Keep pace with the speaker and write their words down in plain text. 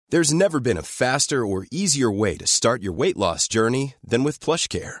There's never been a faster or easier way to start your weight loss journey than with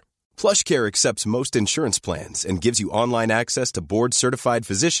PlushCare. PlushCare accepts most insurance plans and gives you online access to board-certified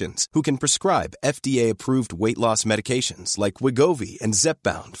physicians who can prescribe FDA-approved weight loss medications like Wegovy and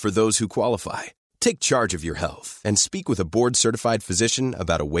Zepbound for those who qualify. Take charge of your health and speak with a board-certified physician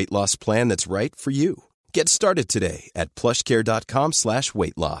about a weight loss plan that's right for you. Get started today at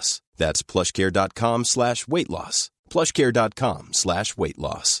plushcare.com/weight loss. That's plushcare.com/weight loss. plushcare.com/weight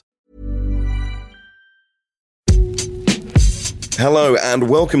loss. Hello and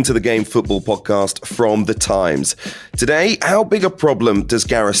welcome to the Game Football Podcast from The Times. Today, how big a problem does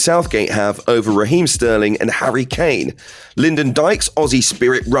Gareth Southgate have over Raheem Sterling and Harry Kane? Lyndon Dykes' Aussie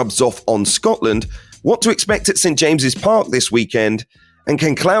spirit rubs off on Scotland. What to expect at St James's Park this weekend? And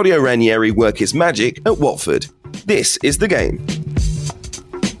can Claudio Ranieri work his magic at Watford? This is The Game.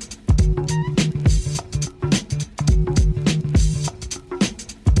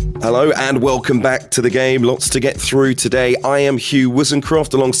 Hello and welcome back to The Game. Lots to get through today. I am Hugh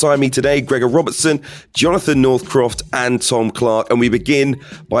Woozencroft. Alongside me today, Gregor Robertson, Jonathan Northcroft and Tom Clark. And we begin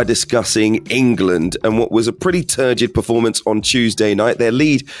by discussing England and what was a pretty turgid performance on Tuesday night. Their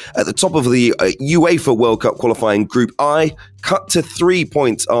lead at the top of the UEFA World Cup qualifying Group I cut to 3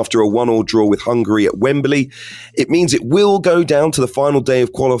 points after a 1-1 draw with Hungary at Wembley. It means it will go down to the final day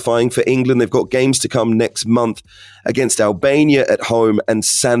of qualifying for England. They've got games to come next month against Albania at home and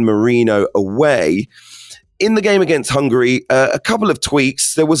San Marino away. In the game against Hungary, a couple of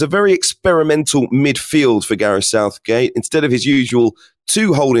tweaks. There was a very experimental midfield for Gareth Southgate. Instead of his usual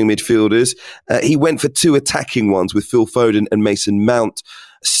 2 holding midfielders, he went for 2 attacking ones with Phil Foden and Mason Mount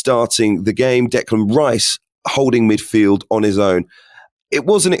starting the game. Declan Rice holding midfield on his own. It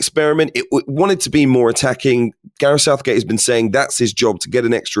was an experiment. It wanted to be more attacking. Gareth Southgate has been saying that's his job, to get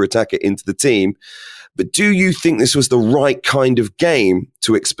an extra attacker into the team. But do you think this was the right kind of game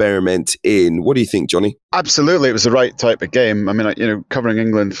to experiment in? What do you think, Johnny? Absolutely, it was the right type of game. I mean, covering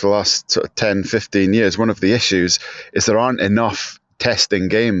England for the last sort of 10, 15 years, one of the issues is there aren't enough testing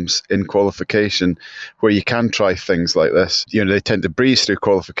games in qualification where you can try things like this. They tend to breeze through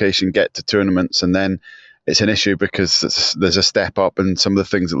qualification, get to tournaments, and then it's an issue because there's a step up and some of the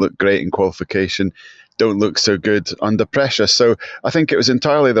things that look great in qualification don't look so good under pressure. So I think it was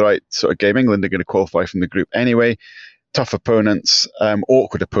entirely the right sort of game. England are going to qualify from the group anyway. Tough opponents,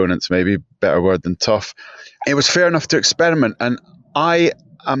 awkward opponents, maybe better word than tough. It was fair enough to experiment. And I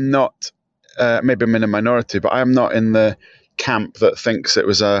am not, maybe I'm in a minority, but I am not in the camp that thinks it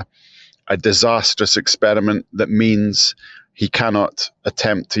was a disastrous experiment that means he cannot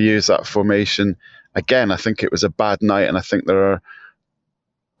attempt to use that formation again. I think it was a bad night, and I think there are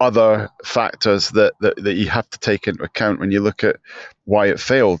other factors that you have to take into account when you look at why it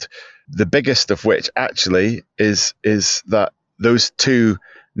failed. The biggest of which actually is that those 2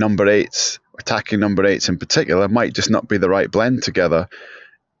 number 8s, attacking number 8s in particular, might just not be the right blend together.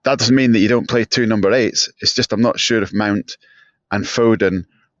 That doesn't mean that you don't play 2 number 8s. It's just I'm not sure if Mount and Foden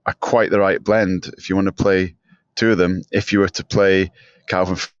are quite the right blend if you want to play 2 of them. If you were to play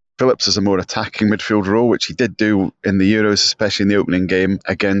Calvin Phillips as a more attacking midfield role, which he did do in the Euros, especially in the opening game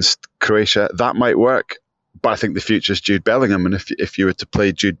against Croatia, that might work. But I think the future is Jude Bellingham. And if you were to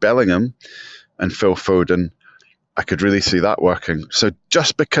play Jude Bellingham and Phil Foden, I could really see that working. So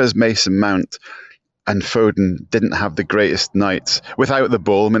just because Mason Mount and Foden didn't have the greatest nights without the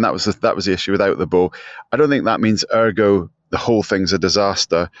ball, I mean, that was the issue, without the ball, I don't think that means ergo the whole thing's a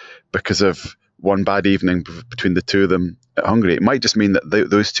disaster because of one bad evening between the 2 of them at Hungary. It might just mean that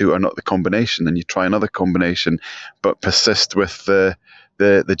those 2 are not the combination, and you try another combination, but persist with the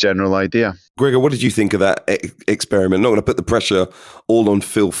general idea. Gregor, what did you think of that experiment? I'm not going to put the pressure all on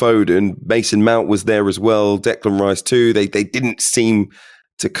Phil Foden. Mason Mount was there as well. Declan Rice too. They didn't seem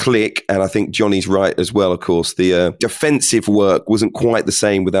to click, and I think Johnny's right as well. Of course, the defensive work wasn't quite the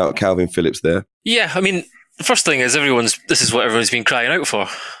same without Calvin Phillips there. Yeah, I mean, the first thing is this is what everyone's been crying out for.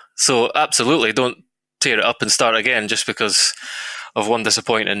 So absolutely, don't tear it up and start again just because of one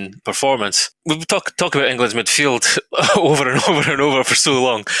disappointing performance. We've talk about England's midfield over and over and over for so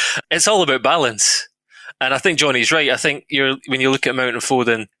long. It's all about balance. And I think Johnny's right. I think when you look at Mount and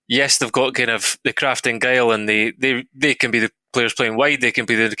Foden, yes, they've got kind of the craft and guile, and they can be the players playing wide, they can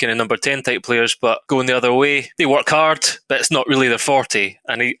be the kind of number 10 type players, but going the other way, they work hard, but it's not really their forte.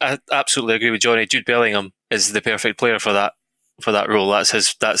 And I absolutely agree with Johnny. Jude Bellingham is the perfect player for that role. That's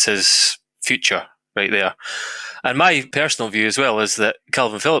his future right there. And my personal view as well is that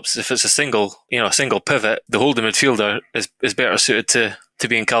Calvin Phillips, if it's a single pivot, the holding midfielder is better suited to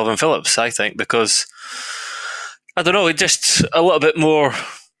being Calvin Phillips, I think, because I don't know, just a little bit more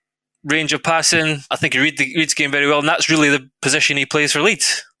range of passing. I think he reads the game very well, and that's really the position he plays for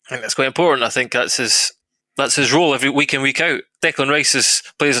Leeds. I think that's quite important. I think that's his role every week in, week out. Declan Rice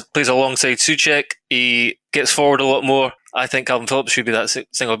plays alongside Souček. He gets forward a lot more. I think Calvin Phillips should be that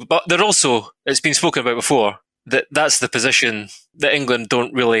single. But they're also, it's been spoken about before, that's the position that England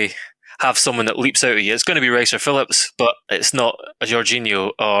don't really have someone that leaps out at you. It's going to be Rice or Phillips, but it's not a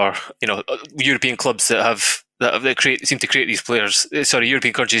Jorginho or European clubs that seem to create these players. Sorry,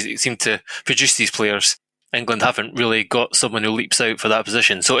 European countries that seem to produce these players. England haven't really got someone who leaps out for that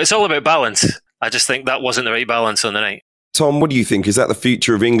position. So it's all about balance. I just think that wasn't the right balance on the night. Tom, what do you think? Is that the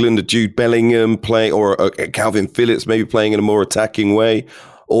future of England? A Jude Bellingham play, or a Calvin Phillips maybe playing in a more attacking way?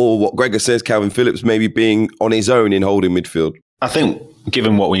 Or what Gregor says, Calvin Phillips maybe being on his own in holding midfield? I think,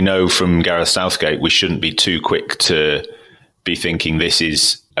 given what we know from Gareth Southgate, we shouldn't be too quick to be thinking this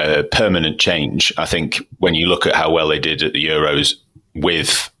is a permanent change. I think when you look at how well they did at the Euros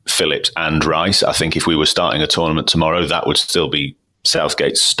with Phillips and Rice, I think if we were starting a tournament tomorrow, that would still be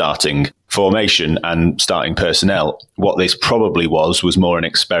Southgate's starting formation and starting personnel. What this probably was more an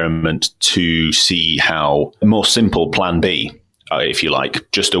experiment to see how a more simple plan B, if you like,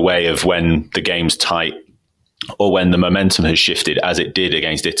 just a way of when the game's tight or when the momentum has shifted, as it did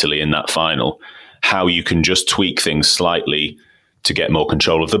against Italy in that final, how you can just tweak things slightly to get more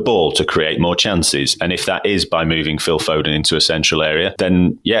control of the ball, to create more chances. And if that is by moving Phil Foden into a central area,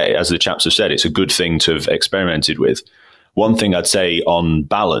 then yeah, as the chaps have said, it's a good thing to have experimented with. One thing I'd say on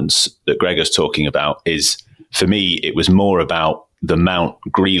balance that Gregor's talking about is, for me, it was more about the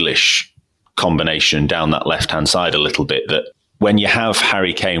Mount-Grealish combination down that left-hand side a little bit, that when you have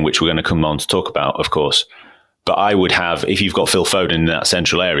Harry Kane, which we're going to come on to talk about, of course, but I would have, if you've got Phil Foden in that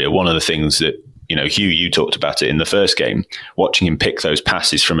central area, one of the things that, Hugh, you talked about it in the first game, watching him pick those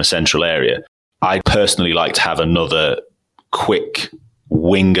passes from a central area. I'd personally like to have another quick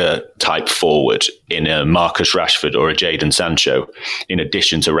winger type forward in a Marcus Rashford or a Jadon Sancho, in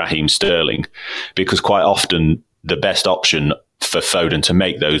addition to Raheem Sterling, because quite often the best option for Foden to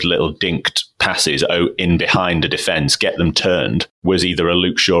make those little dinked passes in behind a defence, get them turned, was either a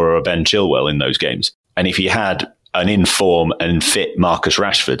Luke Shaw or a Ben Chilwell in those games. And if you had an in-form and fit Marcus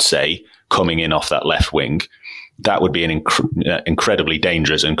Rashford, say, coming in off that left wing, that would be an incredibly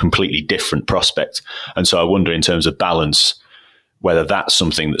dangerous and completely different prospect. And so I wonder, in terms of balance, whether that's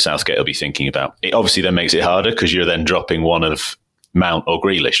something that Southgate will be thinking about. It obviously then makes it harder because you're then dropping one of Mount or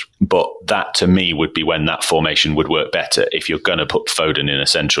Grealish. But that, to me, would be when that formation would work better. If you're going to put Foden in a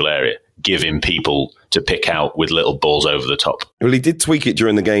central area, give him people to pick out with little balls over the top. Well, he did tweak it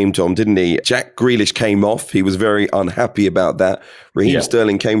during the game, Tom, didn't he? Jack Grealish came off. He was very unhappy about that. Raheem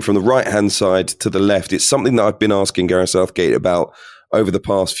Sterling came from the right-hand side to the left. It's something that I've been asking Gareth Southgate about over the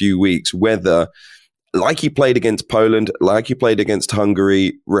past few weeks, whether, like he played against Poland, like he played against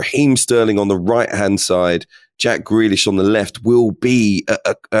Hungary, Raheem Sterling on the right-hand side, Jack Grealish on the left will be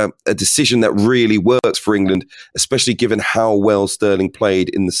a decision that really works for England, especially given how well Sterling played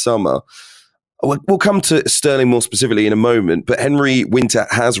in the summer. We'll come to Sterling more specifically in a moment, but Henry Winter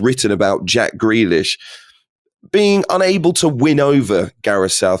has written about Jack Grealish being unable to win over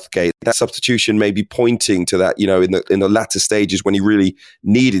Gareth Southgate. That substitution may be pointing to that, in the latter stages when he really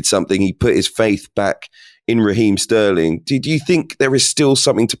needed something, he put his faith back in Raheem Sterling. Do you think there is still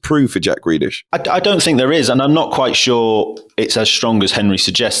something to prove for Jack Grealish? I don't think there is, and I'm not quite sure it's as strong as Henry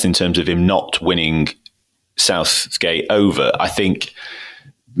suggests in terms of him not winning Southgate over. I think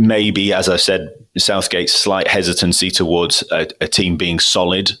maybe, as I said, Southgate's slight hesitancy towards a team being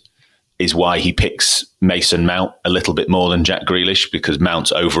solid is why he picks Mason Mount a little bit more than Jack Grealish, because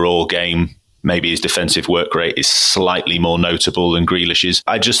Mount's overall game, maybe his defensive work rate, is slightly more notable than Grealish's.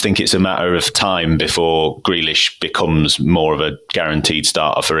 I just think it's a matter of time before Grealish becomes more of a guaranteed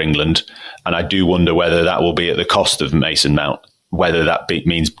starter for England. And I do wonder whether that will be at the cost of Mason Mount. Whether that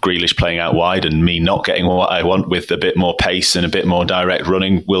means Grealish playing out wide and me not getting what I want with a bit more pace and a bit more direct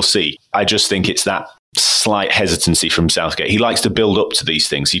running, we'll see. I just think it's that slight hesitancy from Southgate. He likes to build up to these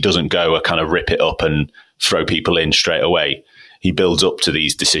things. He doesn't go a kind of rip it up and throw people in straight away. He builds up to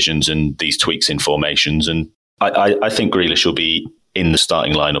these decisions and these tweaks in formations. And I think Grealish will be in the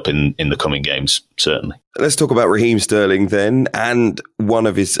starting lineup in the coming games, certainly. Let's talk about Raheem Sterling then, and one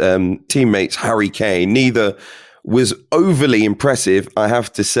of his teammates, Harry Kane. Neither was overly impressive, I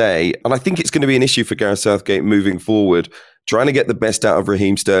have to say. And I think it's going to be an issue for Gareth Southgate moving forward, trying to get the best out of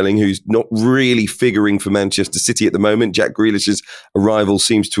Raheem Sterling, who's not really figuring for Manchester City at the moment. Jack Grealish's arrival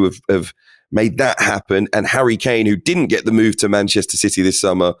seems to have made that happen. And Harry Kane, who didn't get the move to Manchester City this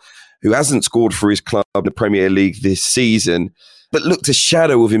summer, who hasn't scored for his club in the Premier League this season, but looked a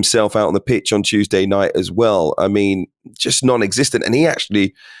shadow of himself out on the pitch on Tuesday night as well. I mean, just non-existent. And he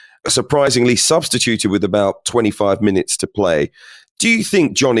actually surprisingly substituted with about 25 minutes to play. Do you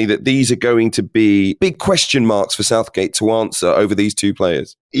think, Johnny, that these are going to be big question marks for Southgate to answer over these two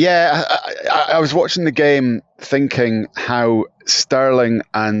players? Yeah, I was watching the game thinking how Sterling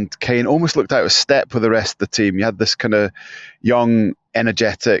and Kane almost looked out of step with the rest of the team. You had this kind of young,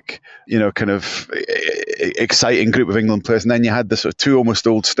 energetic, kind of exciting group of England players, and then you had this sort of two almost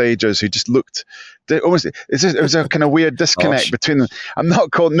old stagers who just looked almost. It was a kind of weird disconnect between them. I'm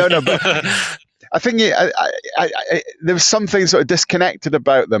not called but. I think there was something sort of disconnected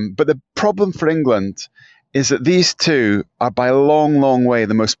about them. But the problem for England is that these two are by a long, long way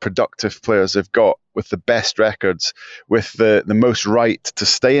the most productive players they've got, with the best records, with the most right to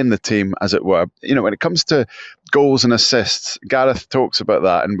stay in the team, as it were. When it comes to goals and assists, Gareth talks about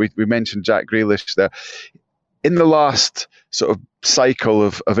that, and we mentioned Jack Grealish there. In the last sort of cycle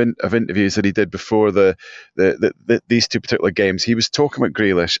of interviews that he did before these two particular games, he was talking about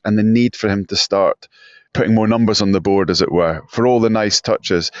Grealish and the need for him to start putting more numbers on the board, as it were, for all the nice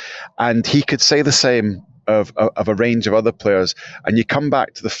touches. And he could say the same of a range of other players. And you come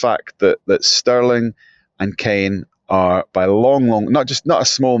back to the fact that Sterling and Kane are by a long, not a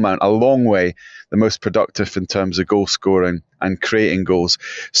small amount, a long way the most productive in terms of goal scoring and creating goals.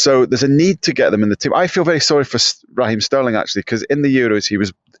 So there's a need to get them in the team. I feel very sorry for Raheem Sterling, actually, because in the Euros he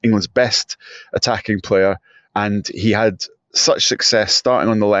was England's best attacking player, and he had such success starting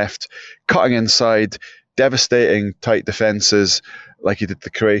on the left, cutting inside, devastating tight defences like he did the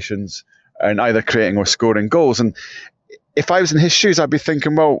Croatians, and either creating or scoring goals. And if I was in his shoes, I'd be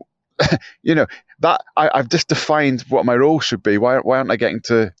thinking, well, that I've just defined what my role should be. Why aren't I getting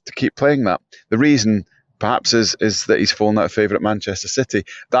to keep playing that? The reason perhaps is that he's fallen out of favour at Manchester City.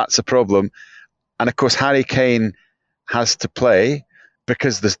 That's a problem. And of course, Harry Kane has to play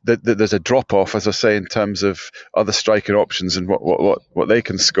because there's a drop off, as I say, in terms of other striker options and what they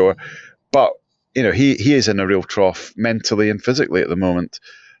can score. But he is in a real trough mentally and physically at the moment.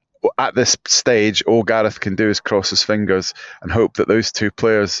 At this stage, all Gareth can do is cross his fingers and hope that those two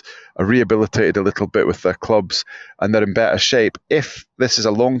players are rehabilitated a little bit with their clubs and they're in better shape. If this is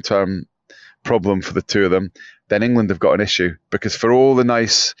a long-term problem for the two of them, then England have got an issue, because for all the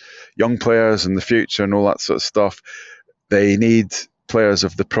nice young players and the future and all that sort of stuff, they need players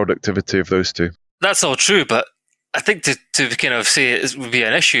of the productivity of those two. That's all true, but I think to kind of say it would be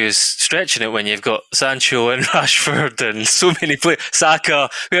an issue is stretching it when you've got Sancho and Rashford and so many players, Saka,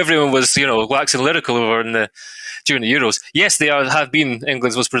 who everyone was, waxing lyrical over during the Euros. Yes, they have been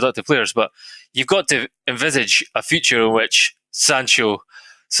England's most productive players, but you've got to envisage a future in which Sancho,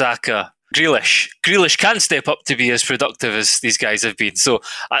 Saka, Grealish can step up to be as productive as these guys have been. So,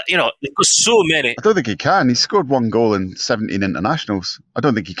 there's so many. I don't think he can. He scored 1 goal in 17 internationals. I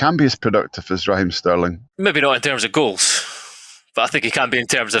don't think he can be as productive as Raheem Sterling. Maybe not in terms of goals, but I think he can be in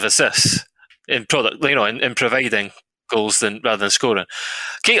terms of assists, in product, in providing goals rather than scoring.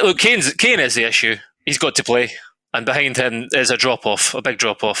 Kane is the issue. He's got to play, and behind him is a big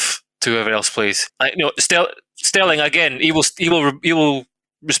drop off to whoever else plays. Sterling again, he will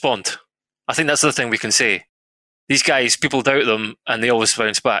respond. I think that's the thing we can say. These guys, people doubt them, and they always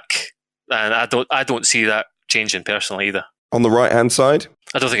bounce back. And I don't see that changing personally either. On the right-hand side?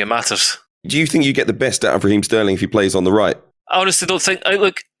 I don't think it matters. Do you think you get the best out of Raheem Sterling if he plays on the right? I honestly don't think.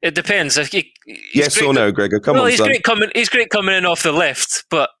 Look, it depends. Yes or no, Gregor? Come on, he's great coming in off the left,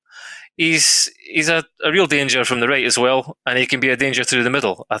 but he's a real danger from the right as well, and he can be a danger through the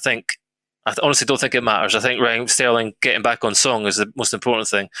middle. I honestly don't think it matters. I think Raheem Sterling getting back on song is the most important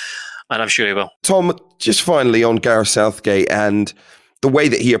thing, and I'm sure he will. Tom, just finally on Gareth Southgate and the way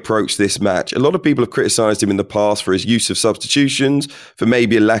that he approached this match. A lot of people have criticised him in the past for his use of substitutions, for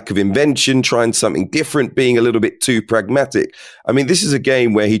maybe a lack of invention, trying something different, being a little bit too pragmatic. I mean, this is a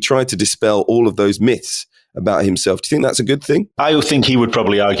game where he tried to dispel all of those myths about himself. Do you think that's a good thing? I think he would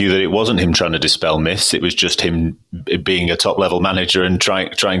probably argue that it wasn't him trying to dispel myths. It was just him being a top-level manager and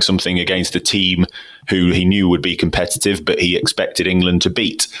trying something against a team who he knew would be competitive, but he expected England to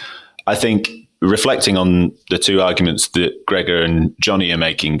beat. I think, reflecting on the two arguments that Gregor and Johnny are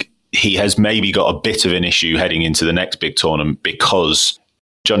making, he has maybe got a bit of an issue heading into the next big tournament, because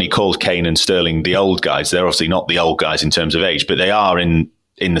Johnny called Kane and Sterling the old guys. They're obviously not the old guys in terms of age, but they are in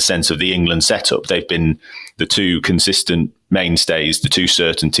the sense of the England setup. They've been the two consistent mainstays, the two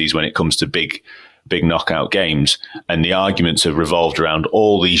certainties when it comes to big knockout games. And the arguments have revolved around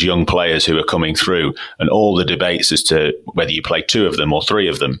all these young players who are coming through and all the debates as to whether you play two of them or three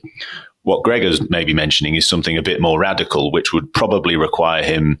of them. What Gregor's maybe mentioning is something a bit more radical, which would probably require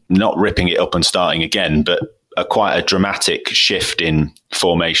him not ripping it up and starting again, but quite a dramatic shift in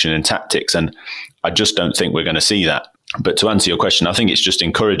formation and tactics. And I just don't think we're going to see that. But to answer your question, I think it's just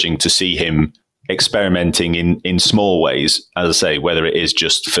encouraging to see him experimenting in small ways, as I say, whether it is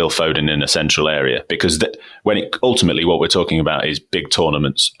just Phil Foden in a central area, because ultimately what we're talking about is big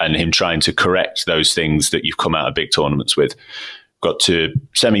tournaments and him trying to correct those things that you've come out of big tournaments with. Got to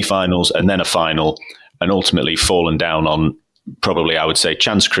semi-finals and then a final, and ultimately fallen down on probably, I would say,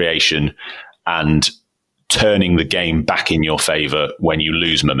 chance creation and turning the game back in your favour when you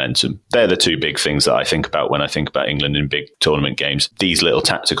lose momentum. They're the two big things that I think about when I think about England in big tournament games. These little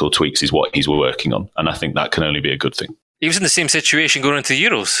tactical tweaks is what he's working on, and I think that can only be a good thing. He was in the same situation going into the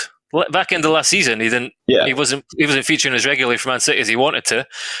Euros. Back in the last season, he wasn't featuring as regularly for Man City as he wanted to.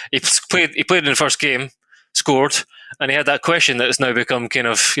 He played in the first game, scored, and he had that question that has now become kind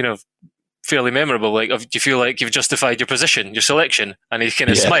of, fairly memorable. Like, do you feel like you've justified your position, your selection? And he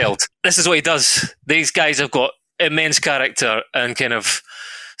kind of smiled. This is what he does. These guys have got immense character and kind of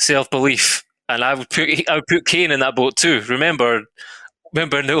self-belief. And I would put Kane in that boat too. Remember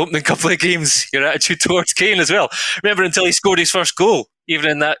in the opening couple of games, your attitude towards Kane as well. Remember until he scored his first goal. Even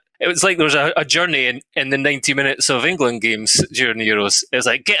in that, it was like there was a journey in the 90 minutes of England games during the Euros. It was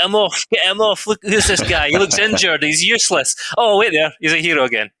like, get him off. Look, who's this guy? He looks injured. He's useless. Oh, wait there. He's a hero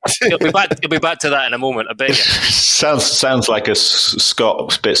again. He'll be back to that in a moment, I bet you. Sounds like a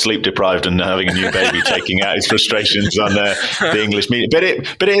Scot, a bit sleep deprived and having a new baby, taking out his frustrations on the English media. But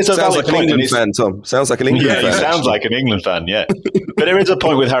it is a sounds valid like an point. England fan, Tom. Sounds like an England fan. He sounds like an England fan, yeah. But there is a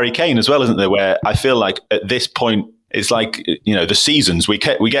point with Harry Kane as well, isn't there, where I feel like at this point, it's like, the seasons, we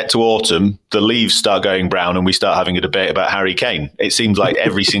get to autumn, the leaves start going brown and we start having a debate about Harry Kane. It seems like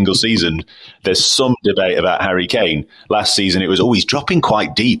every single season there's some debate about Harry Kane. Last season it was, he's dropping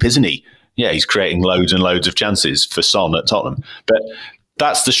quite deep, isn't he? Yeah, he's creating loads and loads of chances for Son at Tottenham. But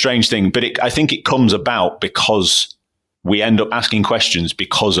that's the strange thing. But I think it comes about because we end up asking questions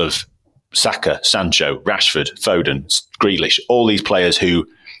because of Saka, Sancho, Rashford, Foden, Grealish, all these players who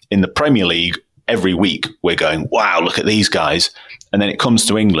in the Premier League every week we're going, wow, look at these guys. And then it comes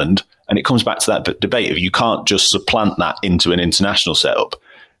to England and it comes back to that debate of you can't just supplant that into an international setup,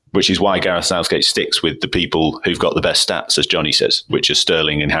 which is why Gareth Southgate sticks with the people who've got the best stats, as Johnny says, which are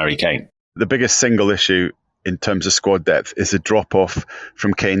Sterling and Harry Kane. The biggest single issue in terms of squad depth is the drop off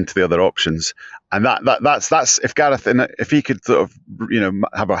from Kane to the other options. And that's if Gareth, if he could sort of,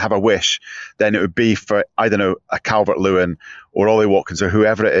 have a wish, then it would be for, I don't know, a Calvert-Lewin or Ollie Watkins or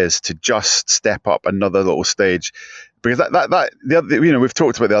whoever it is to just step up another little stage. Because we've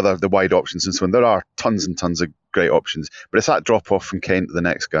talked about the wide options and so on. There are tons and tons of great options, but it's that drop off from Kane to the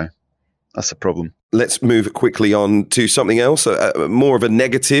next guy. That's the problem. Let's move quickly on to something else, more of a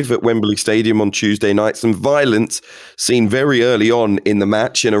negative at Wembley Stadium on Tuesday night. Some violence seen very early on in the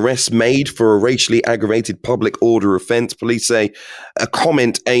match. An arrest made for a racially aggravated public order offence. Police say a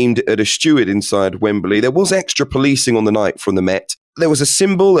comment aimed at a steward inside Wembley. There was extra policing on the night from the Met. There was a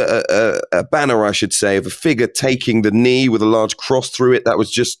symbol, a banner, I should say, of a figure taking the knee with a large cross through it. That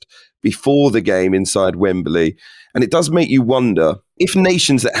was just before the game inside Wembley. And it does make you wonder if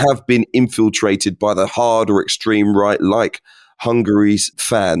nations that have been infiltrated by the hard or extreme right, like Hungary's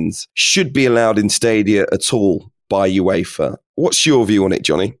fans, should be allowed in stadia at all by UEFA. What's your view on it,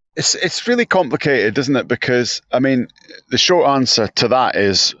 Johnny? It's really complicated, isn't it? Because, the short answer to that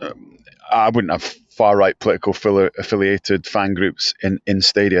is I wouldn't have far-right political affiliated fan groups in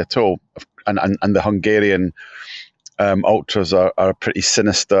stadia at all. And the Hungarian ultras are a pretty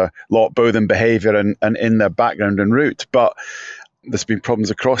sinister lot, both in behaviour and in their background and route. But there's been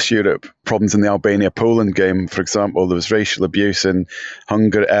problems across Europe, problems in the Albania-Poland game, for example. There was racial abuse in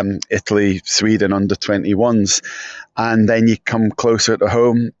Hungary, Italy, Sweden under 21s. And then you come closer to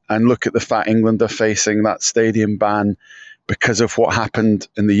home and look at the fact England are facing that stadium ban because of what happened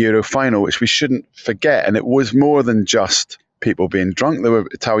in the Euro final, which we shouldn't forget. And it was more than just people being drunk. There were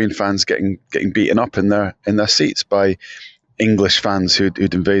Italian fans getting beaten up in their seats by English fans who'd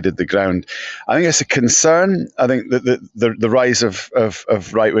invaded the ground. I think it's a concern. I think that the rise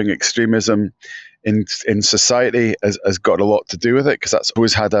of right-wing extremism in society has got a lot to do with it, because that's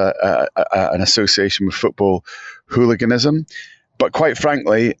always had an association with football hooliganism. But quite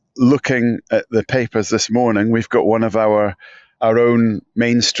frankly, looking at the papers this morning, we've got one of our own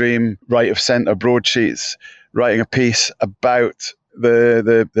mainstream right-of-centre broadsheets writing a piece about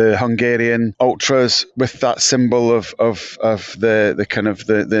the Hungarian ultras with that symbol of the kind of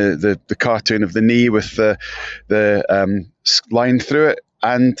the cartoon of the knee with the line through it,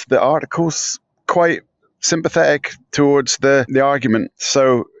 and the article's quite sympathetic towards the argument.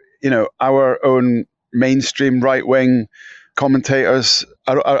 So our own mainstream right wing commentators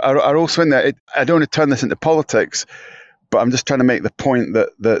are also in there. I don't want to turn this into politics, but I'm just trying to make the point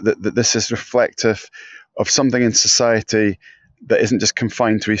that this is reflective of something in society that isn't just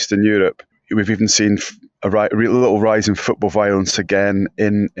confined to Eastern Europe. we've even seen a little rise in football violence again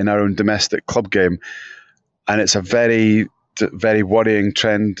in our own domestic club game. And it's a very, very worrying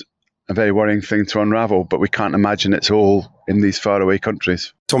trend, a very worrying thing to unravel, but we can't imagine it's all in these faraway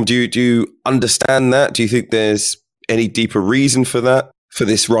countries. Tom, do you understand that? Do you think there's any deeper reason for that, for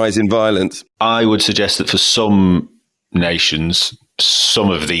this rise in violence? I would suggest that for some nations,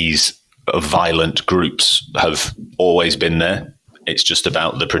 some of these violent groups have always been there. It's just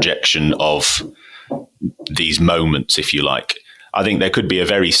about the projection of these moments, if you like. I think there could be a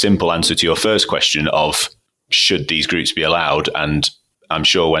very simple answer to your first question of should these groups be allowed? And I'm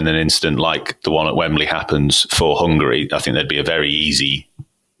sure when an incident like the one at Wembley happens for Hungary, I think there'd be a very easy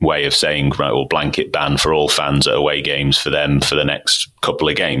way of saying, right, well, blanket ban for all fans at away games for them for the next couple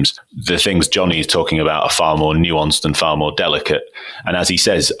of games. The things Johnny is talking about are far more nuanced and far more delicate. And as he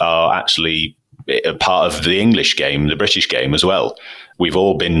says, are actually a part of the English game, the British game as well. We've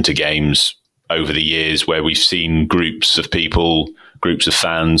all been to games over the years where we've seen groups of people, groups of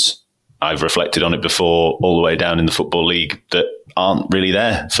fans. I've reflected on it before, all the way down in the Football League, that aren't really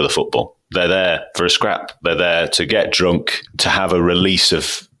there for the football. They're there for a scrap. They're there to get drunk, to have a release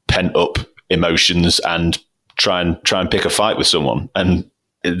of pent-up emotions and try and pick a fight with someone. And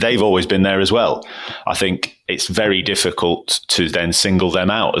they've always been there as well. I think it's very difficult to then single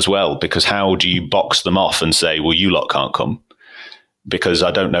them out as well, because how do you box them off and say, well, you lot can't come? Because I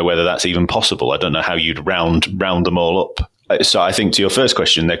don't know whether that's even possible. I don't know how you'd round them all up. So I think to your first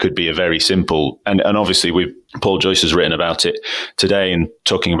question, there could be a very simple, and obviously Paul Joyce has written about it today and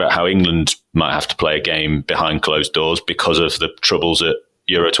talking about how England might have to play a game behind closed doors because of the troubles at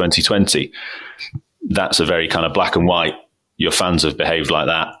Euro 2020. That's a very kind of black and white. Your fans have behaved like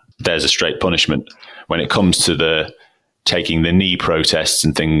that. There's a straight punishment. When it comes to the taking the knee protests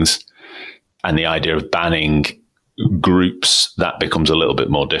and things and the idea of banning groups, that becomes a little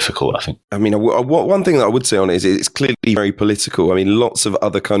bit more difficult, I think. I mean, one thing that I would say on it is it's clearly very political. I mean, lots of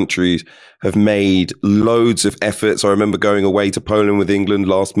other countries have made loads of efforts. I remember going away to Poland with England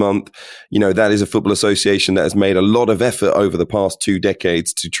last month. You know, that is a football association that has made a lot of effort over the past 2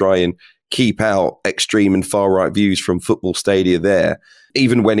 decades to try and keep out extreme and far right views from football stadia there.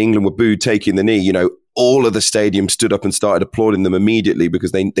 Even when England were booed taking the knee, you know, all of the stadium stood up and started applauding them immediately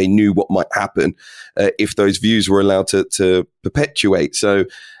because they knew what might happen if those views were allowed to perpetuate. So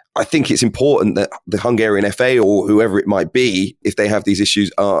I think it's important that the Hungarian FA or whoever it might be, if they have these issues,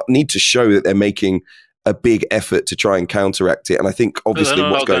 need to show that they're making a big effort to try and counteract it. And I think obviously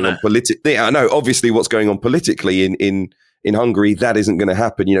what's going on politically, I know obviously what's going on politically in Hungary, that isn't going to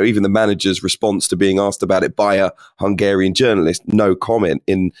happen. You know, even the manager's response to being asked about it by a Hungarian journalist, no comment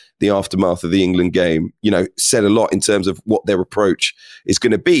in the aftermath of the England game, you know, said a lot in terms of what their approach is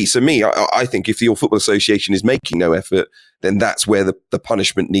going to be. So I think if your football association is making no effort, then that's where the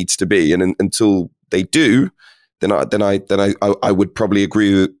punishment needs to be. And until they do, then I would probably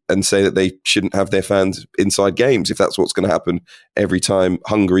agree and say that they shouldn't have their fans inside games if that's what's going to happen every time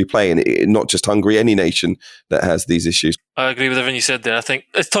Hungary play, and not just Hungary, any nation that has these issues. I agree with everything you said there. I think,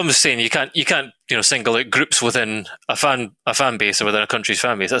 as Tom was saying, you can't single out groups within a fan base or within a country's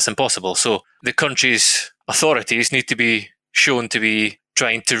fan base. That's impossible. So the country's authorities need to be shown to be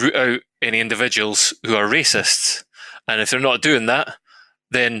trying to root out any individuals who are racists, and if they're not doing that,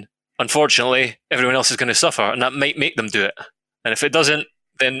 then unfortunately, everyone else is going to suffer, and that might make them do it. And if it doesn't,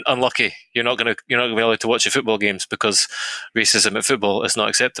 then unlucky. You're not going to be allowed to watch your football games because racism at football is not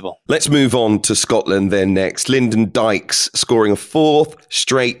acceptable. Let's move on to Scotland then next. Lyndon Dykes scoring a 4th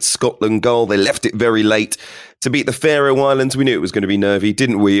straight Scotland goal. They left it very late to beat the Faroe Islands. We knew it was going to be nervy,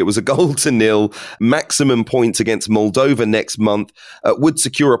 didn't we? It was a 0-0. Maximum points against Moldova next month would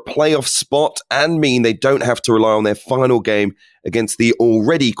secure a playoff spot and mean they don't have to rely on their final game against the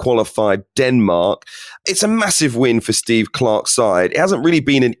already qualified Denmark. It's a massive win for Steve Clarke's side. It hasn't really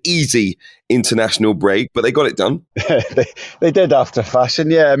been an easy international break, but they got it done. they did after fashion,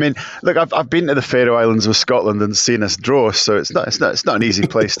 yeah. I mean, look, I've been to the Faroe Islands with Scotland and seen us draw, so it's not an easy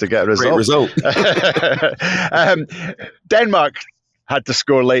place to get a result. Great result. Denmark had to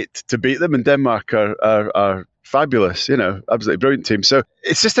score late to beat them, and Denmark are fabulous, you know, absolutely brilliant team. So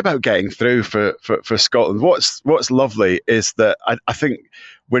it's just about getting through for Scotland. What's lovely is that I think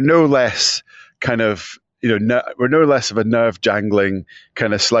we're no less kind of, you know, we're no less of a nerve-jangling,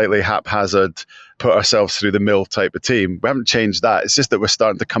 kind of slightly haphazard, put ourselves through the mill type of team. We haven't changed that. It's just that we're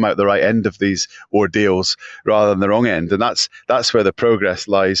starting to come out the right end of these ordeals rather than the wrong end. And that's where the progress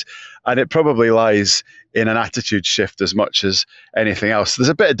lies. And it probably lies in an attitude shift as much as anything else. There's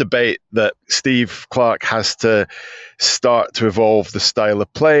a bit of debate that Steve Clarke has to start to evolve the style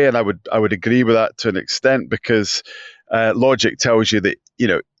of play. And I would agree with that to an extent, because logic tells you that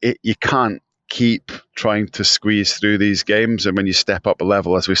you can't keep trying to squeeze through these games, and when you step up a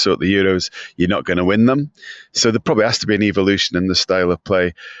level, as we saw at the Euros, you're not going to win them. So there probably has to be an evolution in the style of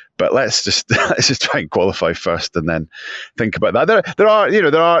play. But let's just try and qualify first, and then think about that.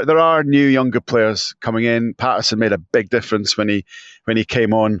 There are new younger players coming in. Patterson made a big difference when he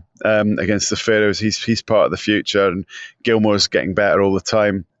came on against the Pharaohs. He's part of the future, and Gilmore's getting better all the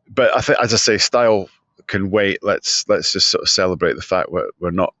time. But I think, as I say, style can wait. Let's just sort of celebrate the fact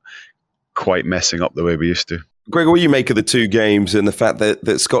we're not quite messing up the way we used to. Gregor, what do you make of the two games and the fact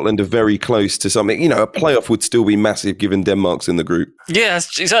that Scotland are very close to something? A playoff would still be massive given Denmark's in the group. Yeah,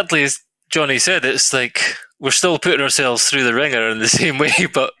 exactly as Johnny said. It's like we're still putting ourselves through the ringer in the same way,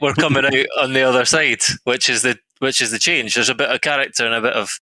 but we're coming out on the other side, which is the change. There's a bit of character and a bit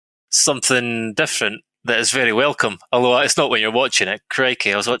of something different that is very welcome. Although it's not when you're watching it.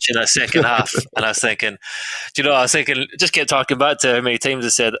 Crikey, I was watching that second half and I was thinking, just kept talking back to how many times I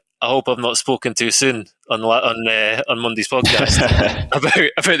said, I hope I've not spoken too soon on Monday's podcast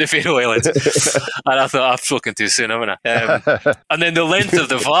about the Faroe Islands. And I thought, I've spoken too soon, haven't I? And then the length of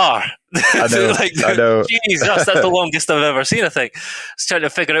the VAR. I know. Jesus, that's the longest I've ever seen, I think. I was trying to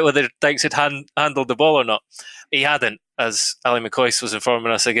figure out whether Dykes had handled the ball or not. He hadn't, as Ali McCoy was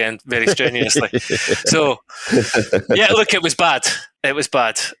informing us again very strenuously. So, yeah, look, it was bad. There was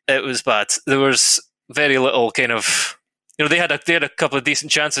very little kind of... they had a couple of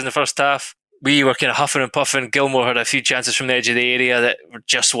decent chances in the first half. We were kind of huffing and puffing. Gilmore had a few chances from the edge of the area that were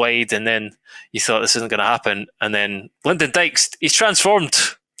just wide, and then you thought this isn't going to happen. And then Lyndon Dykes, he's transformed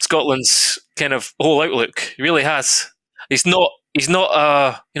Scotland's kind of whole outlook. He really has. He's not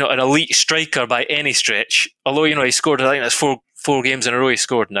an elite striker by any stretch. Although he scored, I think that's four games in a row he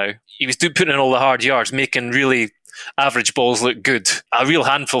scored now. He was putting in all the hard yards, making really average balls look good. A real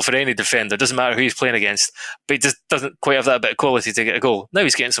handful for any defender. Doesn't matter who he's playing against, but he just doesn't quite have that bit of quality to get a goal. Now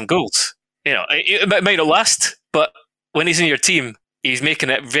he's getting some goals. It might not last, but when he's in your team, he's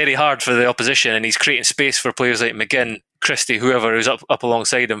making it very hard for the opposition, and he's creating space for players like McGinn, Christie, whoever who's up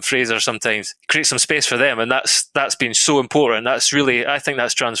alongside him, Fraser sometimes. Create some space for them, and that's been so important. I think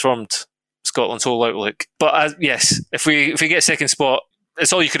that's transformed Scotland's whole outlook. But yes, if we get second spot,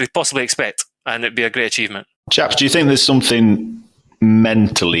 it's all you could possibly expect, and it'd be a great achievement. Chaps, do you think there's something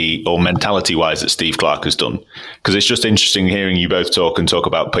mentally or mentality-wise that Steve Clarke has done? Because it's just interesting hearing you both talk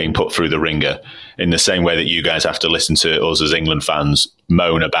about being put through the ringer in the same way that you guys have to listen to us as England fans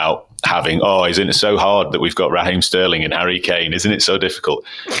moan about having, isn't it so hard that we've got Raheem Sterling and Harry Kane? Isn't it so difficult?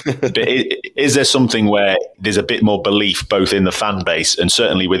 But is there something where there's a bit more belief both in the fan base and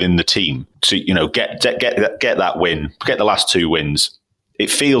certainly within the team to get that win, get the last two wins?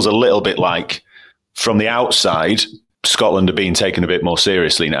 It feels a little bit like from the outside, Scotland are being taken a bit more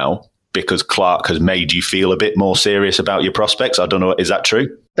seriously now because Clarke has made you feel a bit more serious about your prospects. I don't know, is that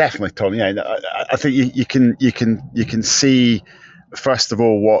true? Definitely, Tom. Yeah, I think you can see first of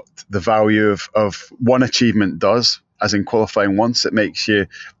all what the value of one achievement does, as in qualifying once. It makes you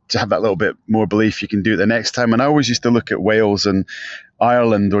to have that little bit more belief you can do it the next time. And I always used to look at Wales and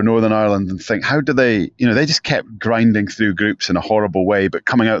Ireland or Northern Ireland and think, how do they, they just kept grinding through groups in a horrible way, but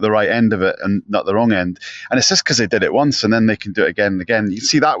coming out the right end of it and not the wrong end. And it's just because they did it once and then they can do it again and again. You can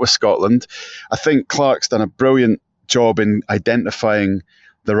see that with Scotland. I think Clarke's done a brilliant job in identifying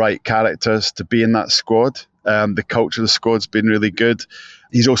the right characters to be in that squad. The culture of the squad's been really good.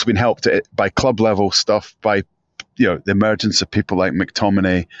 He's also been helped by club level stuff, by the emergence of people like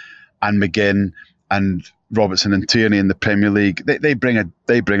McTominay and McGinn and Robertson and Tierney in the Premier League. They bring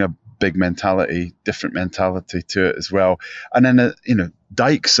a big mentality, different mentality to it as well. And then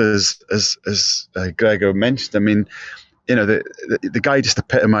Dykes, as Gregor mentioned, I mean, the guy just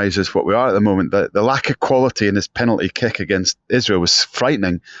epitomises what we are at the moment. The lack of quality in his penalty kick against Israel was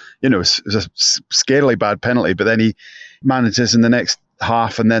frightening. It was a scarily bad penalty, but then he manages in the next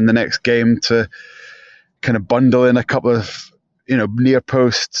half and then the next game to kind of bundle in a couple of near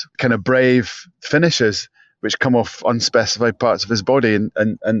post kind of brave finishes which come off unspecified parts of his body,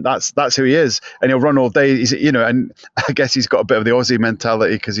 and that's who he is, and he'll run all day. He's and I guess he's got a bit of the Aussie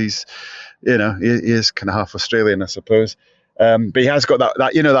mentality because he's he is kind of half Australian, I suppose, but he has got that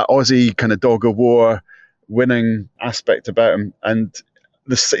that Aussie kind of dog of war winning aspect about him, and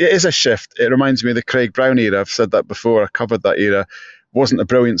it is a shift. It reminds me of the Craig Brown era. I've said that before. I covered that era. Wasn't a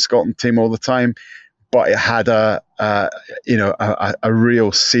brilliant Scotland team all the time, but it had a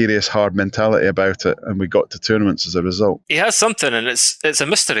real serious hard mentality about it, and we got to tournaments as a result. He has something, and it's a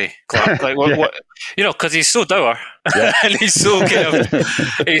mystery, Clarke. Like what because he's so dour, and he's so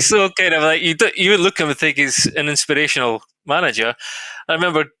kind of like you would look at him and think he's an inspirational manager. I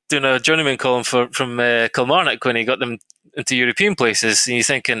remember doing a journeyman column from Kilmarnock when he got them into European places, and you're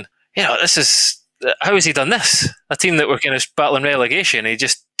thinking, this is, how has he done this? A team that were kind of battling relegation, he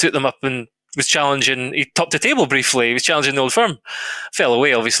just took them up and was challenging. He topped the table briefly. He was challenging the Old Firm. Fell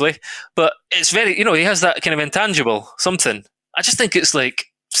away, obviously, but it's very, he has that kind of intangible something. I just think it's like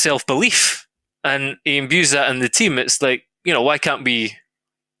self-belief, and he imbues that in the team. It's like, why can't we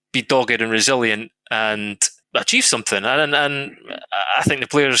be dogged and resilient and achieve something? And I think the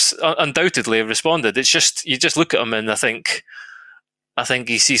players undoubtedly have responded. It's just, you just look at them and I think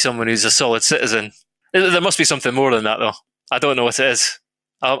you see someone who's a solid citizen. There must be something more than that, though. I don't know what it is.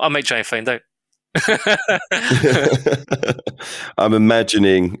 I might try and find out. I'm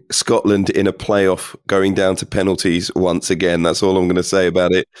imagining Scotland in a playoff going down to penalties once again. That's all I'm going to say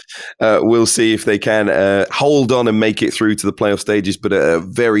about it. We'll see if they can hold on and make it through to the playoff stages, but a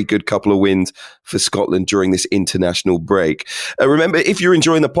very good couple of wins for Scotland during this international break. Remember, if you're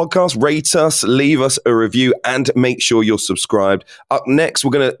enjoying the podcast, rate us, leave us a review, and make sure you're subscribed. Up next,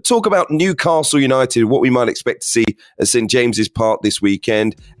 we're going to talk about Newcastle United, what we might expect to see at St James's Park this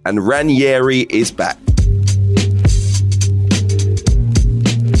weekend, and Ranieri is back.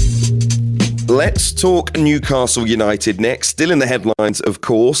 Let's talk Newcastle United next. Still in the headlines, of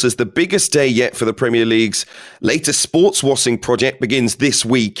course, as the biggest day yet for the Premier League's latest sports washing project begins this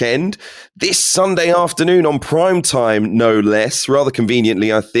weekend. This Sunday afternoon on prime time, no less. Rather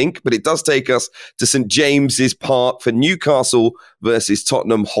conveniently, I think. But it does take us to St James's Park for Newcastle versus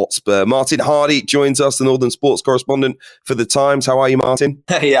Tottenham Hotspur. Martin Hardy joins us, the Northern Sports correspondent for The Times. How are you, Martin?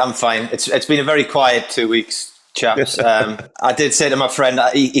 Yeah, I'm fine. It's been a very quiet 2 weeks. Chaps, I did say to my friend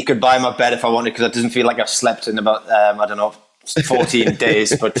he could buy my bed if I wanted, because it doesn't feel like I've slept in about 14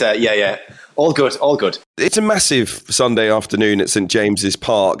 days. But yeah, all good. It's a massive Sunday afternoon at St James's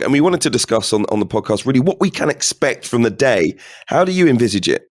Park, and we wanted to discuss on the podcast really what we can expect from the day. How do you envisage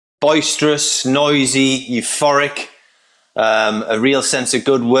it? Boisterous, noisy, euphoric, a real sense of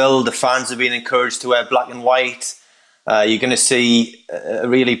goodwill. The fans are being encouraged to wear black and white. You're going to see a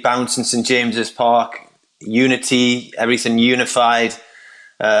really bounce in St James's Park. Unity, everything unified,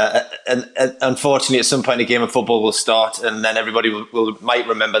 and unfortunately at some point a game of football will start, and then everybody might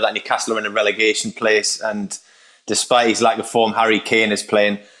remember that Newcastle are in a relegation place, and despite his lack of form, Harry Kane is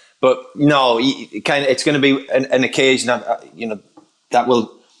playing. But no, it's going to be an occasion that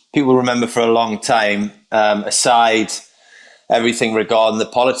people will remember for a long time. Aside everything regarding the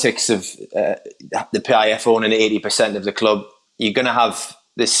politics of the PIF owning 80% of the club, you're going to have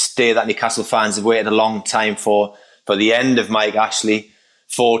this day that Newcastle fans have waited a long time for the end of Mike Ashley,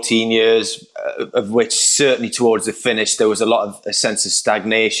 14 years, of which certainly towards the finish there was a sense of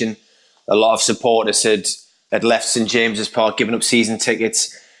stagnation. A lot of supporters had left St James's Park, given up season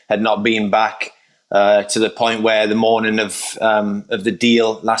tickets, had not been back, to the point where the morning of the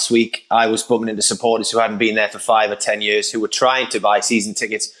deal last week, I was bumping into supporters who hadn't been there for 5 or 10 years, who were trying to buy season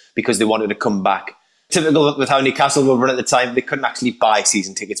tickets because they wanted to come back. Typical with how Newcastle were run at the time, they couldn't actually buy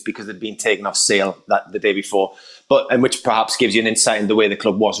season tickets because they'd been taken off sale the day before. And which perhaps gives you an insight into the way the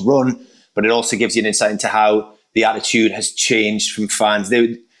club was run, but it also gives you an insight into how the attitude has changed from fans.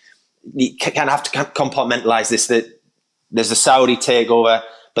 You kind of have to compartmentalize this, that there's a Saudi takeover,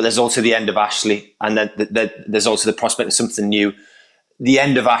 but there's also the end of Ashley, and then there's also the prospect of something new. The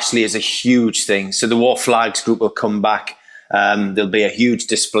end of Ashley is a huge thing. So the War Flags group will come back. There'll be a huge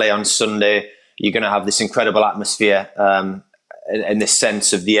display on Sunday. You're going to have this incredible atmosphere and this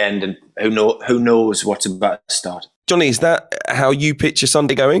sense of the end, and who knows what's about to start. Johnny, is that how you picture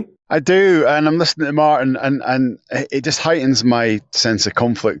Sunday going? I do, and I'm listening to Martin, and it just heightens my sense of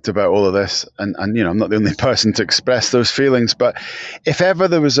conflict about all of this. And I'm not the only person to express those feelings, but if ever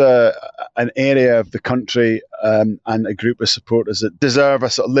there was an area of the country and a group of supporters that deserve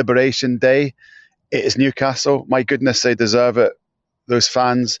a sort of liberation day, it is Newcastle. My goodness, they deserve it. Those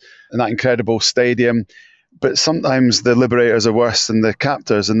fans and that incredible stadium. But sometimes the liberators are worse than the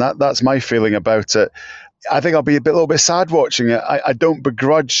captors, and that's my feeling about it. I think I'll be a little bit sad watching it. I don't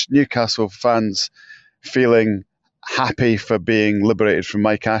begrudge Newcastle fans feeling happy for being liberated from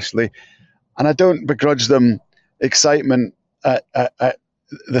Mike Ashley, and I don't begrudge them excitement at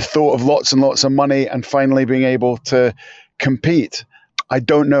the thought of lots and lots of money and finally being able to compete. I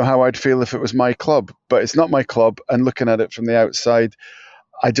don't know how I'd feel if it was my club, but it's not my club. And looking at it from the outside,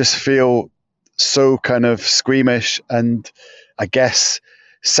 I just feel so kind of squeamish and I guess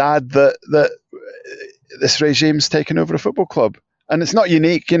sad that this regime's taken over a football club. And it's not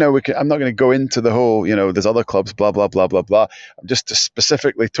unique, I'm not going to go into the whole, there's other clubs, blah, blah, blah, blah, blah. Just to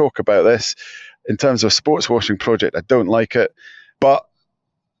specifically talk about this in terms of sports washing project, I don't like it. But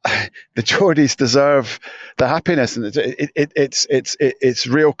the Geordies deserve the happiness, and it's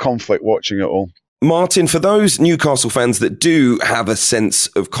real conflict watching it all. Martin, for those Newcastle fans that do have a sense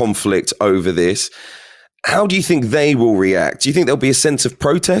of conflict over this, how do you think they will react? Do you think there'll be a sense of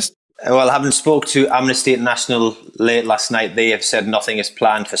protest? Well, having spoke to Amnesty International late last night, they have said nothing is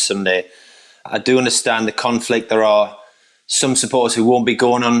planned for Sunday. I do understand the conflict. There are some supporters who won't be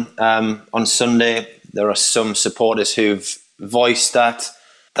going on Sunday. There are some supporters who've voiced that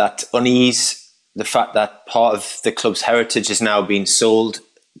unease, the fact that part of the club's heritage is now being sold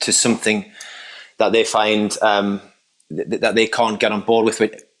to something that they find that they can't get on board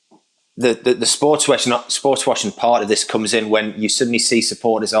with. The sports washing part of this comes in when you suddenly see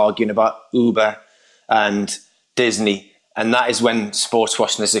supporters arguing about Uber and Disney, and that is when sports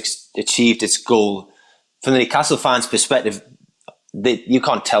washing has achieved its goal. From the Newcastle fans' perspective, you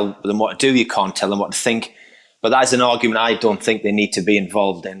can't tell them what to do, you can't tell them what to think, but that is an argument I don't think they need to be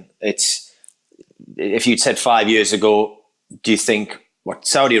involved in. If you'd said 5 years ago, do you think what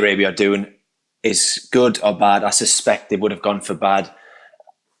Saudi Arabia are doing is good or bad? I suspect they would have gone for bad.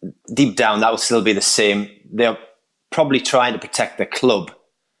 Deep down, that will still be the same. They're probably trying to protect their club,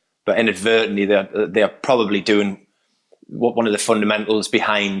 but inadvertently, they're probably doing what one of the fundamentals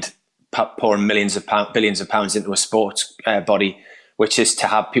behind pouring billions of pounds into a sports body, which is to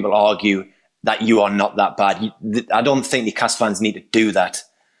have people argue that you are not that bad. I don't think Newcastle fans need to do that.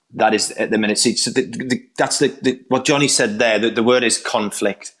 That is at the minute. So that's what Johnny said there. The word is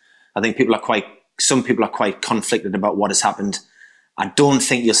conflict. I think some people are quite conflicted about what has happened. I don't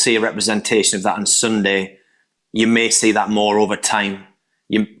think you'll see a representation of that on Sunday. You may see that more over time.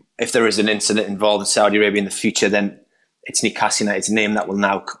 If there is an incident involved in Saudi Arabia in the future, then it's Newcastle United's name that will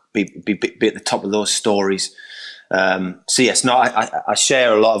now be at the top of those stories. So yes, no, I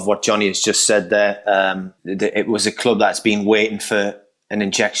share a lot of what Johnny has just said there. It was a club that's been waiting for an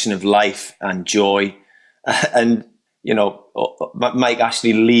injection of life and joy. And, Mike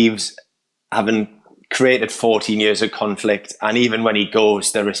Ashley leaves having created 14 years of conflict. And even when he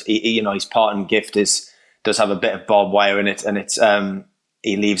goes, his parting gift does have a bit of barbed wire in it. And it's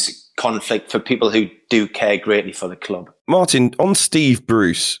he leaves conflict for people who do care greatly for the club. Martin, on Steve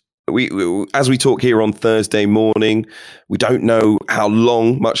Bruce, we as we talk here on Thursday morning, we don't know how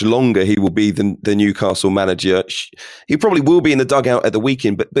much longer he will be the Newcastle manager. He probably will be in the dugout at the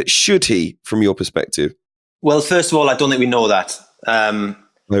weekend, but should he, from your perspective? Well, first of all, I don't think we know that. Oh,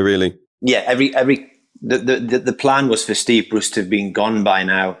 really? Yeah, the plan was for Steve Bruce to have been gone by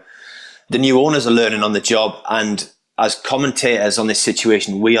now. The new owners are learning on the job, and as commentators on this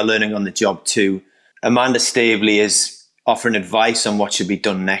situation, we are learning on the job too. Amanda Staveley is offering advice on what should be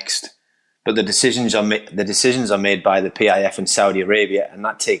done next, but the decisions are made by the PIF in Saudi Arabia, and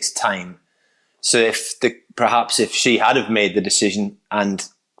that takes time. So perhaps if she had have made the decision and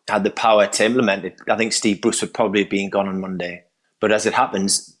had the power to implement it, I think Steve Bruce would probably have been gone on Monday. But as it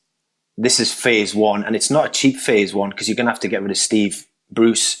happens, this is phase one, and it's not a cheap phase one, because you're going to have to get rid of Steve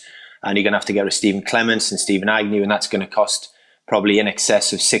Bruce, and you're going to have to get rid of Stephen Clements and Stephen Agnew, and that's going to cost probably in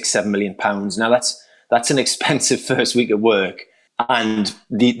excess of £6-7 million. Now that's an expensive first week of work, and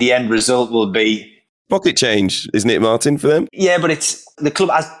the end result will be pocket change, isn't it, Martin, for them? Yeah, but the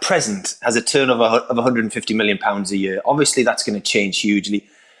club at present has a turnover of £150 million a year. Obviously, that's going to change hugely.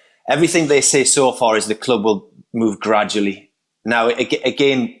 Everything they say so far is the club will move gradually. Now,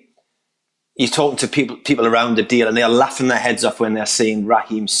 again, you're talking to people around the deal, and they are laughing their heads off when they're seeing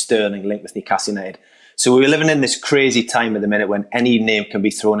Raheem Sterling linked with Newcastle United. So we're living in this crazy time at the minute when any name can be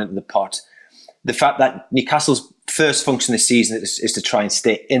thrown into the pot. The fact that Newcastle's first function this season is to try and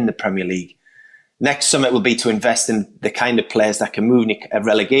stay in the Premier League. Next summit will be to invest in the kind of players that can move a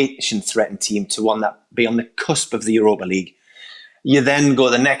relegation-threatened team to one that be on the cusp of the Europa League. You then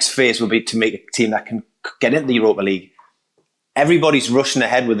the next phase will be to make a team that can get into the Europa League. Everybody's rushing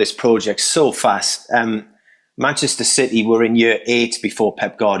ahead with this project so fast. Manchester City were in year 8 before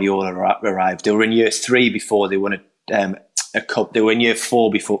Pep Guardiola arrived. They were in year 3 before they won a cup. They were in year 4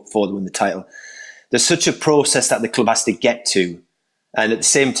 before they won the title. There's such a process that the club has to get to. And at the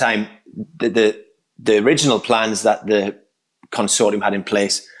same time, the original plans that the consortium had in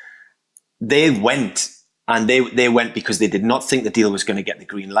place, they went because they did not think the deal was going to get the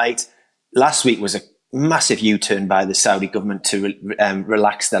green light. Last week was a massive U-turn by the Saudi government to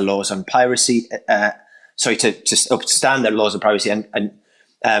relax their laws on piracy. To upstand their laws on piracy and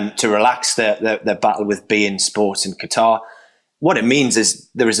to relax their battle with beIN Sports in Qatar. What it means is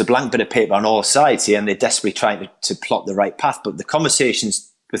there is a blank bit of paper on all sides here, and they're desperately trying to plot the right path. But the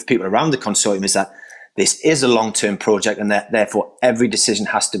conversations with people around the consortium is that this is a long-term project, and that therefore every decision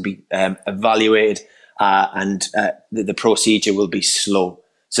has to be evaluated, and the procedure will be slow.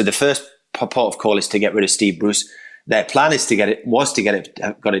 So the first port of call is to get rid of Steve Bruce. Their plan is got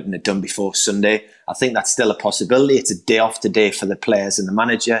it done before Sunday. I think that's still a possibility. It's a day off today for the players and the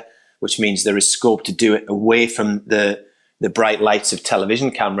manager, which means there is scope to do it away from the bright lights of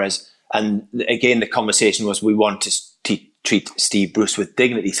television cameras. And again, the conversation was we want to treat Steve Bruce with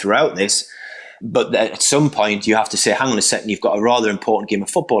dignity throughout this. But at some point, you have to say, hang on a second, you've got a rather important game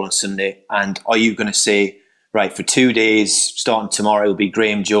of football on Sunday. And are you going to say, right, for 2 days, starting tomorrow, will be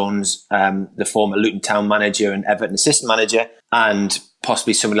Graham Jones, the former Luton Town manager and Everton assistant manager, and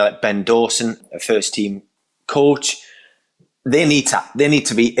possibly somebody like Ben Dawson, a first team coach. They need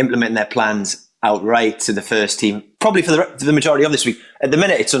to be implementing their plans outright to the first team, probably for the majority of this week. At the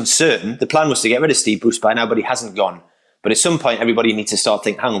minute, it's uncertain. The plan was to get rid of Steve Bruce by now, but he hasn't gone. But at some point, everybody needs to start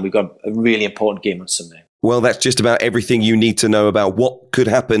thinking, hang on, we've got a really important game on Sunday. Well, that's just about everything you need to know about what could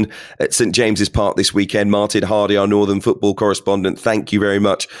happen at St James's Park this weekend. Martin Hardy, our Northern football correspondent, thank you very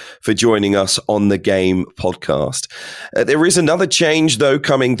much for joining us on the Game podcast. There is another change, though,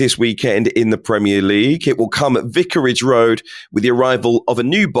 coming this weekend in the Premier League. It will come at Vicarage Road with the arrival of a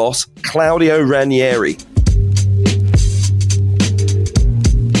new boss, Claudio Ranieri.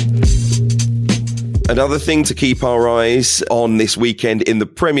 Another thing to keep our eyes on this weekend in the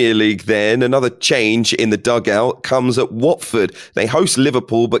Premier League then, another change in the dugout comes at Watford. They host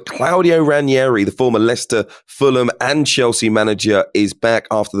Liverpool, but Claudio Ranieri, the former Leicester, Fulham and Chelsea manager, is back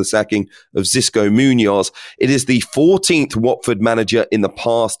after the sacking of Xisco Munoz. It is the 14th Watford manager in the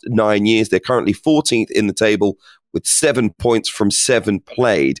past 9 years. They're currently 14th in the table with 7 points from 7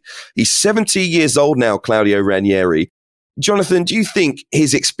 played. He's 70 years old now, Claudio Ranieri. Jonathan, do you think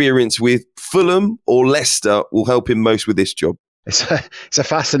his experience with Fulham or Leicester will help him most with this job? It's a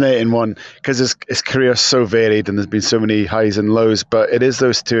fascinating one because his career is so varied and there's been so many highs and lows, but it is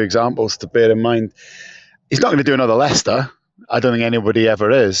those two examples to bear in mind. He's not going to do another Leicester. I don't think anybody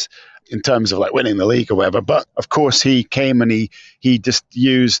ever is in terms of like winning the league or whatever. But of course he came and he just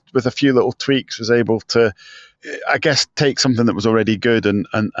used, with a few little tweaks, was able to, I guess, take something that was already good and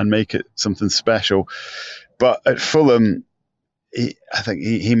make it something special. But at Fulham, I think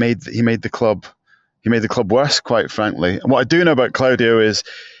he made the club worse, quite frankly. And what I do know about Claudio is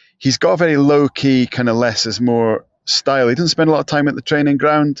he's got a very low key kind of less is more style. He doesn't spend a lot of time at the training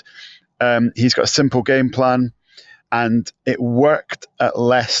ground. He's got a simple game plan, and it worked at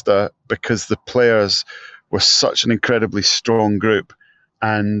Leicester because the players were such an incredibly strong group,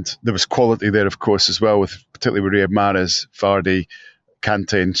 and there was quality there, of course, as well, with particularly with Riyad Mahrez, Vardy,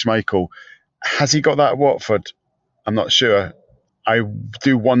 Kante, and Schmeichel. Has he got that at Watford? I'm not sure. I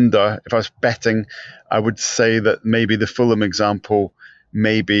do wonder, if I was betting, I would say that maybe the Fulham example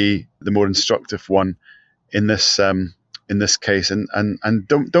may be the more instructive one in this case. And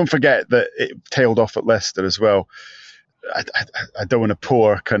don't forget that it tailed off at Leicester as well. I don't want to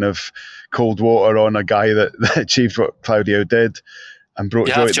pour kind of cold water on a guy that achieved what Claudio did and brought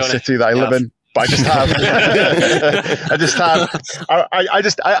joy to the city that I live in. But I just have.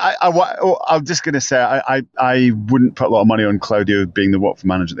 I'm just going to say I wouldn't put a lot of money on Claudio being the Watford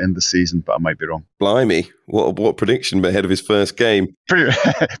manager at the end of the season, but I might be wrong. Blimey, what prediction ahead of his first game?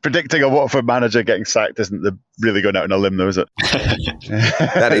 Predicting a Watford manager getting sacked isn't really going out on a limb, though, is it?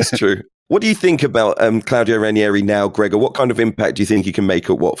 That is true. What do you think about Claudio Ranieri now, Gregor? What kind of impact do you think he can make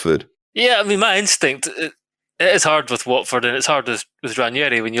at Watford? Yeah, I mean, my instinct, it is hard with Watford and it's hard with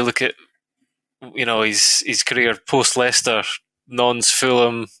Ranieri when you look at, you know, his career post Leicester, Nons,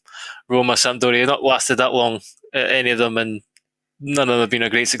 Fulham, Roma, Sampdoria, not lasted that long, any of them, and none of them have been a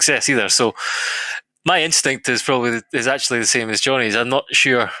great success either. So my instinct is actually the same as Johnny's. I'm not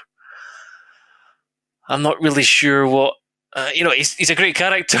really sure what he's a great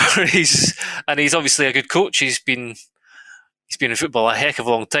character. he's obviously a good coach. He's been in football a heck of a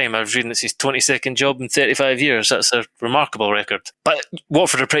long time. I was reading it's his 22nd job in 35 years. That's a remarkable record. But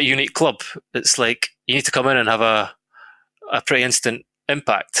Watford are a pretty unique club. It's like you need to come in and have a pretty instant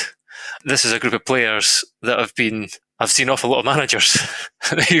impact. This is a group of players that I've seen off a lot of managers.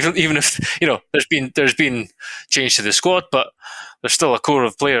 even if, you know, there's been change to the squad, but there's still a core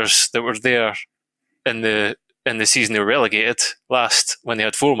of players that were there in the season they were relegated last when they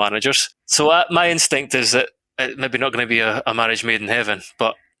had 4 managers. So my instinct is that it's maybe not going to be a marriage made in heaven,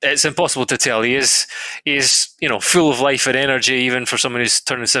 but it's impossible to tell. He is, you know, full of life and energy, even for someone who's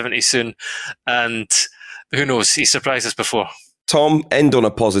turning 70 soon. And who knows? He's surprised us before. Tom, end on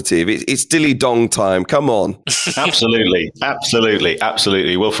a positive. It's dilly dong time. Come on. Absolutely.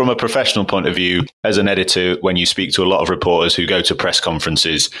 Well, from a professional point of view, as an editor, when you speak to a lot of reporters who go to press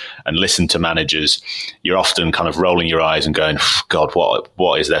conferences and listen to managers, you're often kind of rolling your eyes and going, God,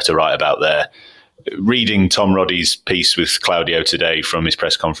 what is there to write about there? Reading Tom Roddy's piece with Claudio today from his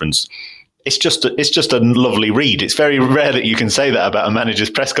press conference, it's just a lovely read. It's very rare that you can say that about a manager's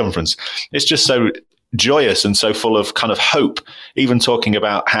press conference. It's just so joyous and so full of kind of hope. Even talking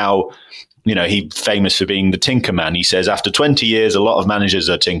about how, he's famous for being the tinker man. He says, after 20 years, a lot of managers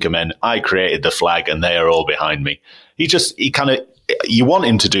are tinker men. I created the flag and they are all behind me. You want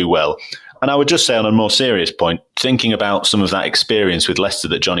him to do well. And I would just say, on a more serious point, thinking about some of that experience with Leicester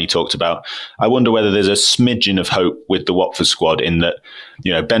that Johnny talked about, I wonder whether there's a smidgen of hope with the Watford squad in that,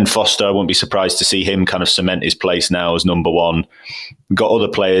 Ben Foster, I wouldn't be surprised to see him kind of cement his place now as number one. Got other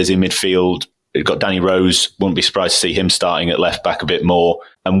players in midfield. Got Danny Rose, wouldn't be surprised to see him starting at left back a bit more.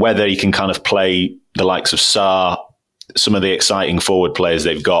 And whether he can kind of play the likes of Sarr, some of the exciting forward players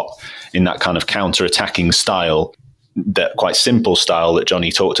they've got in that kind of counter-attacking style, that quite simple style that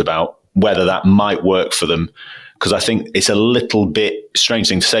Johnny talked about, whether that might work for them. Because I think it's a little bit strange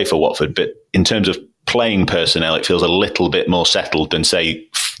thing to say for Watford, but in terms of playing personnel, it feels a little bit more settled than, say,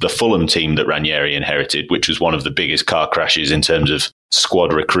 the Fulham team that Ranieri inherited, which was one of the biggest car crashes in terms of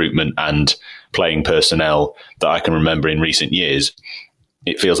squad recruitment and playing personnel that I can remember in recent years.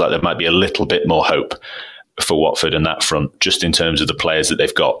 It feels like there might be a little bit more hope for Watford on that front, just in terms of the players that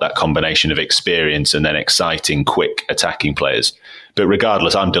they've got, that combination of experience and then exciting, quick attacking players. But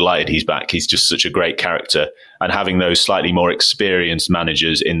regardless, I'm delighted he's back. He's just such a great character. And having those slightly more experienced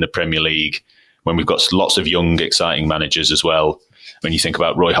managers in the Premier League, when we've got lots of young, exciting managers as well. When you think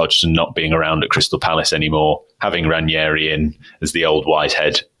about Roy Hodgson not being around at Crystal Palace anymore, having Ranieri in as the old wise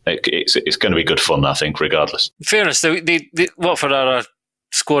head, it's going to be good fun, I think, regardless. In fairness, Watford are a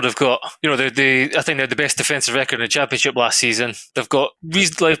squad have got, I think they had the best defensive record in the Championship last season. They've got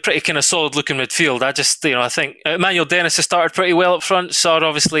reasonably pretty kind of solid looking midfield. I think Emmanuel Dennis has started pretty well up front. Sarr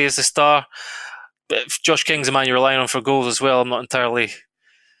obviously is the star. But Josh King's a man you're relying on for goals as well. I'm not entirely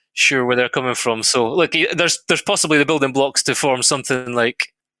sure where they're coming from. So look, there's possibly the building blocks to form something like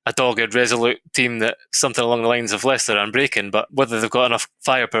a dogged, resolute team that something along the lines of Leicester and Breaking, but whether they've got enough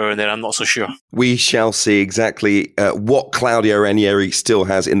firepower in there, I'm not so sure. We shall see exactly what Claudio Ranieri still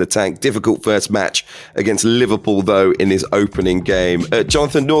has in the tank. Difficult first match against Liverpool, though, in his opening game.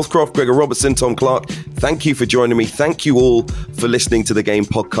 Jonathan Northcroft, Gregor Robertson, Tom Clark, thank you for joining me. Thank you all for listening to the Game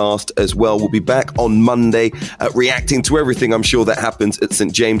podcast as well. We'll be back on Monday reacting to everything, I'm sure, that happens at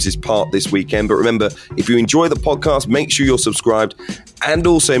St James's Park this weekend. But remember, if you enjoy the podcast, make sure you're subscribed, and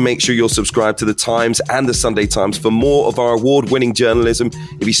also make sure you're subscribed to The Times and The Sunday Times for more of our award-winning journalism.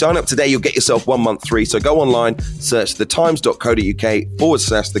 If you sign up today, you'll get yourself 1 month free. So go online, search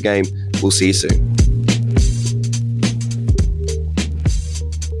thetimes.co.uk/The Game. We'll see you soon.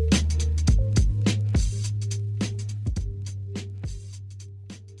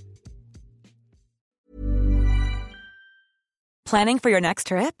 Planning for your next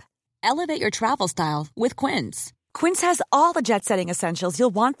trip? Elevate your travel style with Quince. Quince has all the jet-setting essentials you'll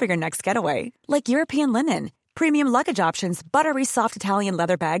want for your next getaway, like European linen, premium luggage options, buttery soft Italian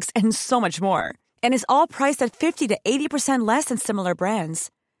leather bags, and so much more. And is all priced at 50 to 80% less than similar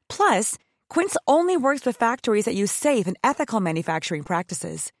brands. Plus, Quince only works with factories that use safe and ethical manufacturing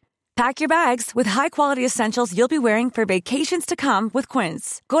practices. Pack your bags with high-quality essentials you'll be wearing for vacations to come with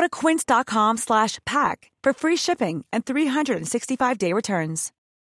Quince. Go to quince.com/pack for free shipping and 365-day returns.